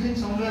not be sitting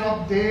somewhere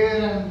up there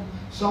and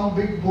some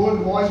big bold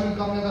voice will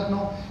come like that.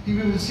 No, we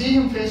will see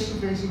him face to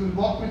face. He will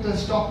walk with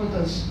us, talk with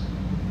us.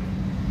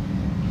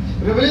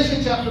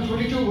 Revelation chapter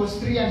 22 verse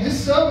 3, and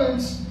his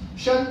servants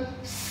shall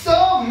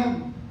serve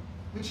him.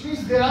 Which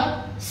means there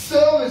are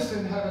service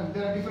in heaven.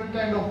 There are different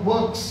kind of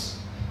works.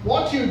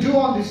 What you do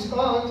on this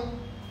earth,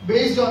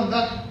 based on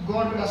that,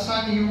 God will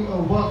assign you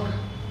a work.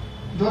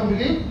 Don't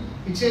believe?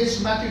 It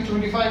says Matthew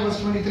 25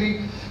 verse 23.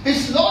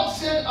 His Lord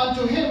said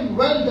unto him,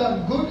 Well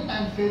done, good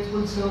and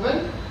faithful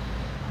servant.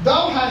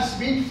 Thou hast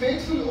been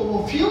faithful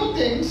over few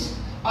things.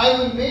 I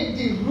will make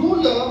thee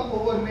ruler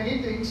over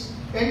many things.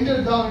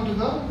 Enter thou into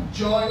the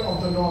joy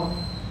of the Lord.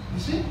 You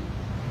see?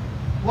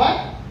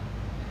 Why?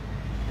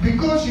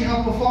 Because you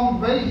have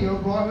performed well here,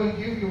 God will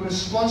give you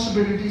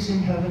responsibilities in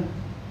heaven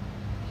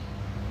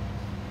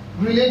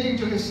relating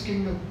to His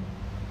kingdom.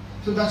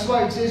 So that's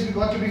why it says we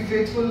got to be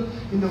faithful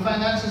in the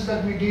finances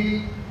that we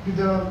deal with,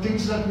 the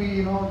things that we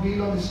deal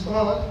on this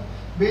earth.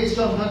 Based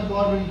on that,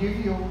 God will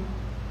give you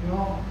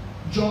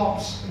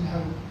jobs in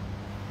heaven.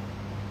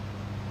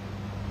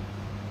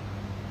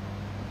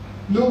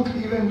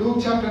 Luke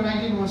chapter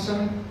 19 verse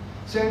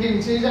 17,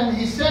 it says, And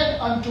he said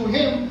unto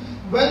him,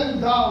 Well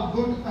thou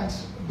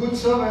good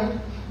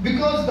servant,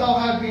 because thou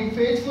hast been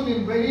faithful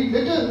in very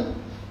little,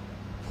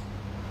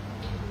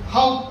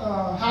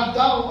 have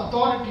thou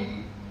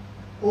authority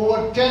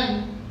over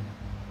 10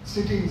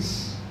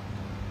 cities.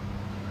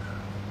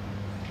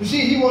 You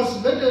see, he was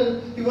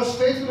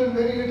faithful in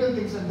very little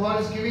things, and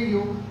God is giving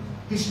you,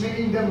 He's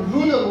making them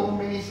ruler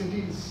over many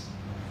cities.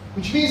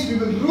 Which means we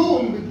will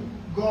rule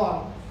with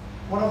God.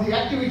 One of the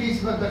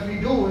activities that we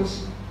do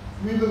is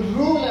we will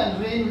rule and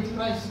reign with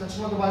Christ. That's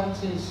what the Bible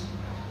says.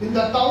 In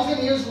the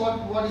 1,000 years,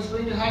 what is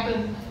going to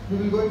happen, we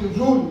will going to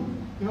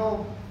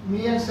rule.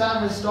 Me and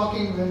Sam was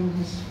talking when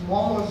his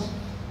mom was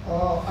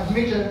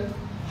admitted,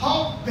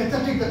 how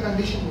pathetic the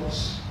condition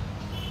was.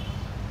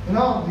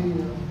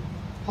 The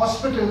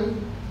hospital,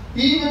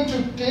 even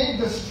to take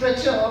the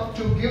stretcher,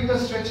 to give the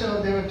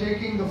stretcher, they were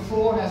taking the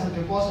phone as a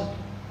deposit.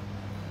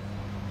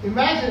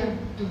 Imagine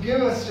to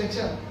give a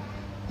stretcher.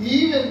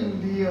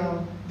 Even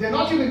they're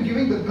not even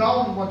giving the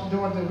gown what they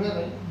wear,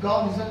 right?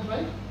 Gown, is that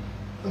right?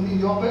 In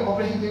the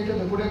operation theatre,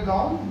 they put a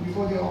gown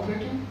before they're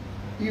operating.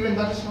 Even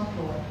that is not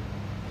provided.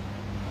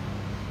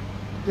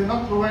 They're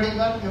not providing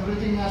that.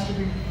 Everything has to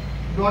be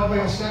brought by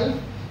yourself.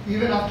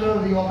 Even after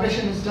the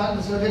operation is done,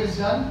 the surgery is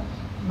done,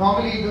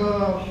 normally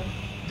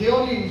they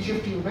only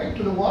shift you, right,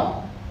 to the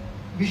ward.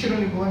 We should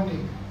only go and take.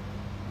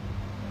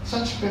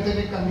 Such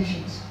pathetic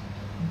conditions.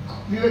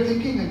 We were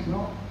thinking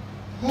that,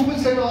 who will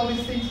set all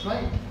these things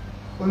right?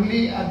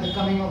 Only at the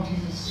coming of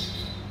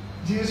Jesus.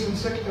 Jesus will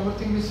set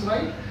everything is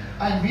right,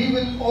 and we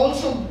will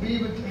also be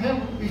with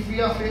Him if we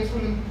are faithful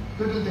in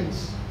little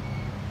things.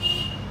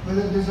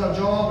 Whether it is our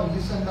job and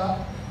this and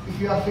that, if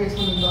we are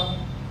faithful in that,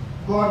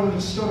 God will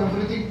restore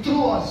everything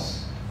through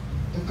us.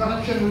 The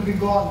corruption will be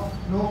gone.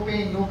 No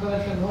pain, no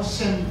corruption, no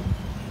sin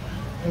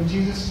when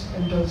Jesus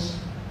enters.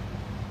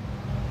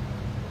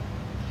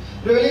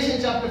 Revelation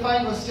chapter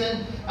 5 verse 10,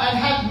 And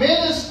hath made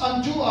us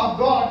unto our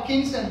God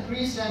kings and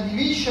priests, and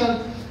we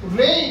shall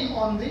reign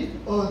on the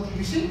earth.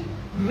 You see?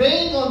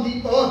 Reign on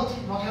the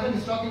earth. Not heaven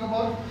is talking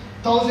about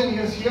 1,000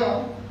 years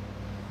here.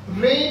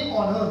 Reign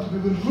on earth. We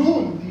will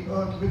rule the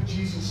earth with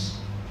Jesus.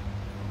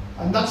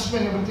 And that's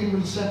when everything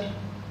will set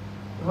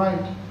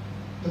right.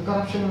 The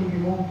corruption will be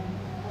moved.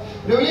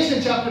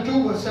 Revelation chapter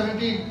 2 verse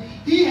 17,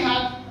 He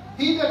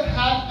that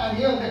hath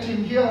an ear, let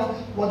him hear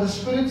what the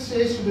Spirit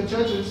says to the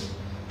churches.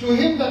 To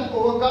him that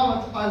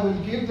overcometh, I will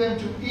give them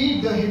to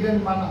eat the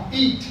hidden manna.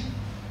 Eat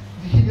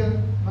the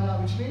hidden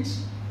manna, which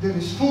means there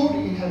is food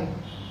in heaven.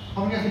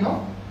 How many of you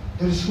know?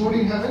 There is food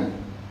in heaven.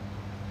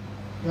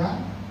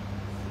 Yeah?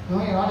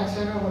 No, you're not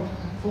excited about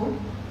food?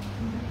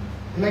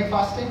 You like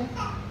fasting?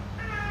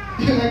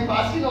 You like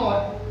fasting or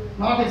what?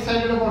 Not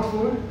excited about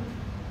food?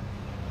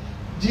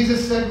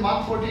 Jesus said,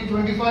 Mark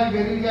 14:25,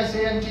 Verily I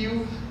say unto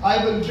you,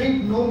 I will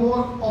drink no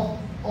more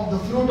of the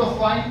fruit of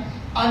wine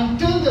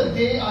until the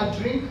day I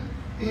drink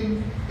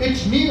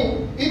it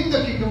new in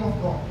the kingdom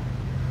of God.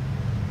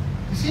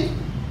 You see?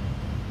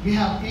 We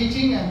have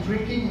eating and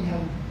drinking in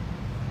heaven.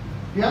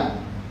 Yeah?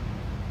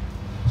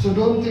 So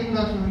don't think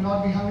that we will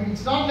not be hungry.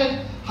 It's not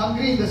like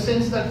hungry in the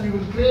sense that we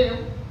will crave,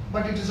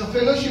 but it is a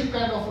fellowship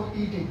kind of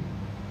eating.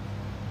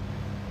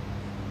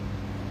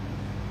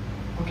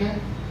 Okay?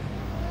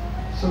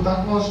 So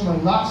that was my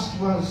last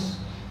verse.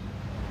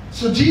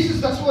 So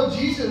that's what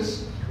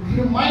Jesus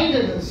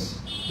reminded us,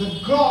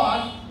 that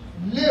God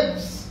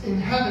lives in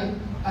heaven,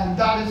 and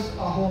that is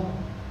our home.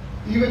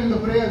 Even in the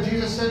prayer,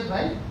 Jesus said,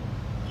 right?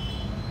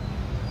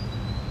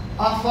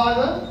 Our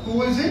Father,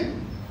 who is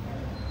in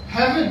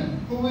heaven.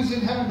 Who is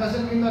in heaven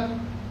doesn't mean that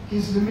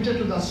He's limited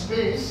to the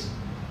space.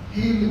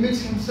 He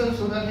limits Himself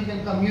so that He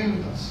can commune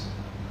with us.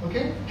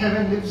 Okay?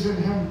 Heaven lives in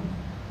Him.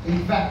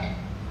 In fact.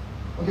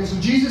 Okay, so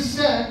Jesus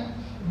said,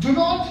 do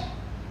not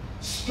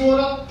store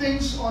up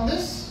things on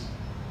this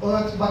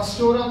earth, but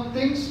store up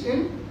things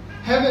in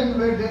heaven,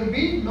 where there will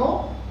be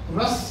no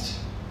rust,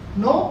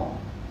 no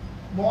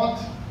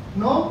moth,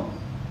 no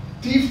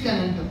thief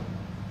can enter.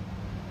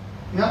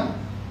 Yeah?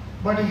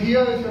 But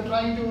here, if you're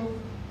trying to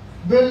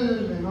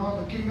build,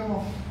 the kingdom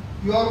of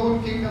your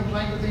own kingdom,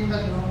 trying to think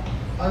that,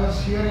 I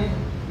was hearing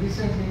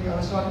recently, I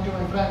was talking to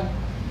my friend,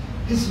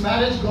 his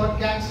marriage got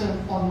cancelled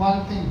on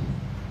one thing.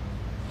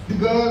 The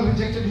girl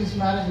rejected his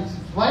marriage, it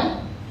seems.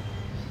 Why?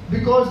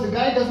 Because the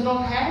guy does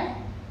not have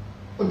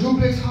a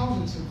duplex house,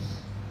 it seems.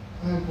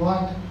 Like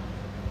what?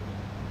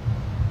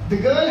 The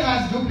girl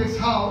has duplex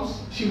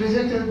house. She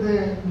rejected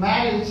the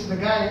marriage, the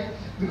guy,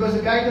 because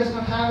the guy does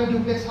not have a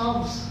duplex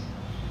house.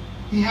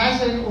 He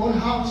has an own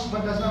house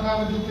but does not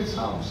have a duplex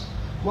house.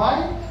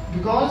 Why?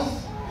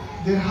 Because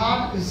their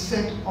heart is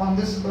set on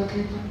this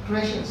earthly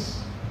treasures.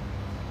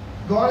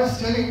 God is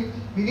telling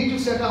we need to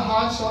set our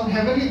hearts on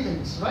heavenly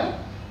things, right?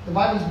 The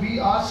Bible says we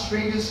are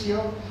strangers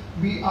here.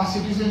 Our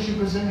citizenship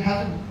is in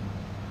heaven.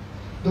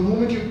 The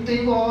moment you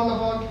think all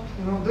about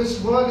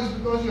this world is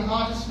because your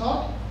heart is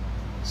not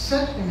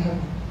set in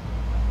heaven.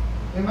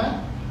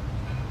 Amen?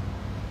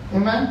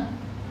 Amen?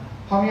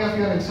 How many of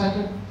you are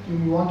excited? Do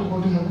you want to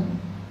go to heaven?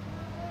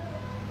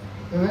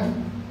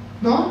 Amen?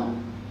 No?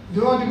 Do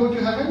you want to go to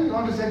heaven? You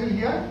want to settle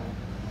here?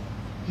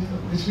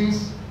 Which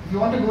means if you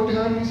want to go to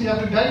heaven, means you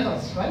have to die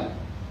first, right?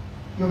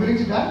 You're willing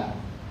to die?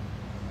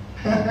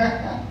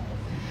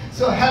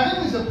 So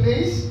heaven is a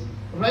place.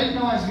 Right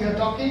now, as we are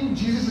talking,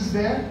 Jesus is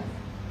there.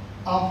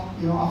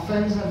 Our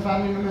friends and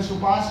family members who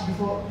passed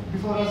before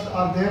us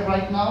are there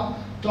right now,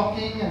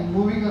 talking and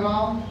moving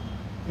around.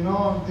 They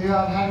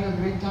are having a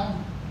great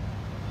time.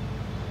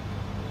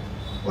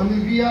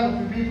 Only we are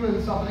the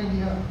people suffering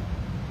here.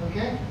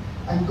 Okay?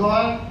 And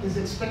God is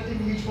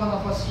expecting each one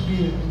of us to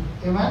be there.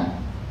 Amen?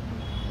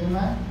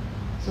 Amen?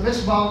 So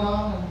let's bow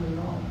down and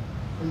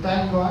we'll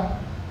thank God.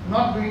 I'm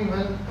not doing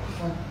well,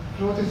 but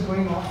growth is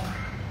going on.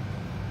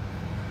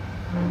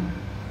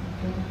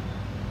 Okay.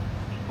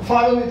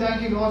 Father, we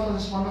thank you, Lord, for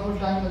this wonderful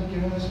time that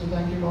you've given us. We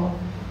thank you, Lord,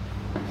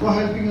 for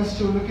helping us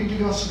to look into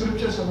your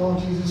scriptures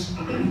about Jesus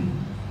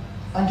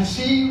and to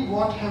see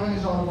what heaven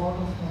is all about,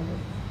 oh Father.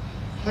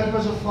 Help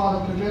us, oh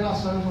Father, prepare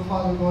ourselves, oh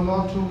Father, God,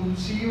 Lord,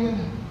 to see you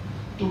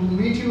to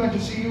meet you and to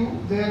see you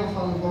there, oh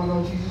Father, God,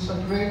 Lord Jesus.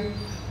 I pray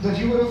that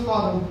you will, oh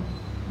Father,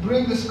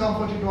 bring this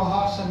comfort into our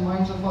hearts and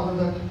minds, oh Father,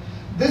 that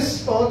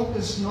this earth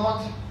is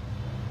not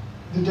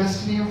the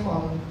destiny, oh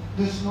Father.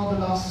 This is not the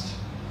last.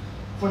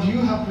 For you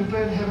have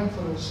prepared heaven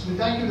for us. We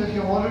thank you that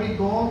you have already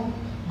gone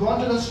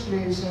to this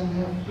place and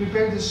have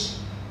prepared this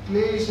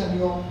place and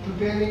you are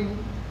preparing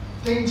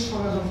things for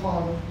us, oh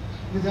Father.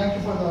 We thank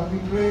you for that. We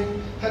pray,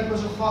 help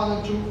us, oh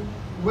Father, to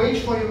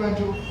wait for you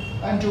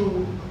and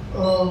to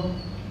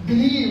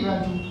believe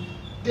and to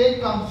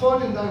take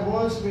comfort in thy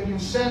words when you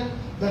said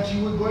that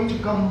you were going to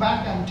come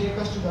back and take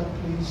us to that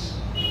place.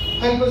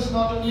 Help us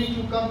not only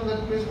to come to that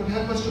place, but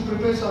help us to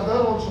prepare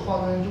others also,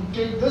 Father, and to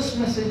take this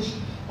message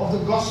of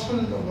the gospel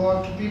of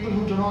God to people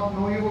who do not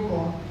know you, O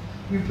God.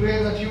 We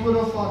pray that you will,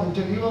 O Father,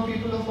 deliver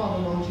people, O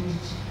Father, Lord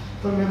Jesus,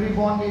 from every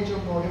bondage, O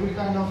God, every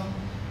kind of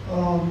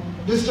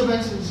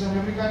disturbances and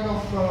every kind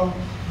of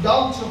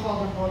doubts, O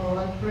Father, God, Lord.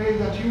 I pray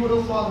that you will,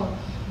 O Father,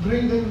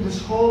 bring them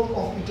this hope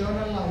of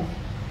eternal life,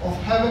 of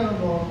heaven,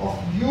 O Lord,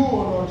 of you,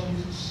 O Lord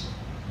Jesus.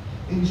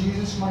 In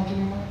Jesus' mighty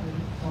name I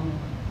pray.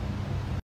 Amen.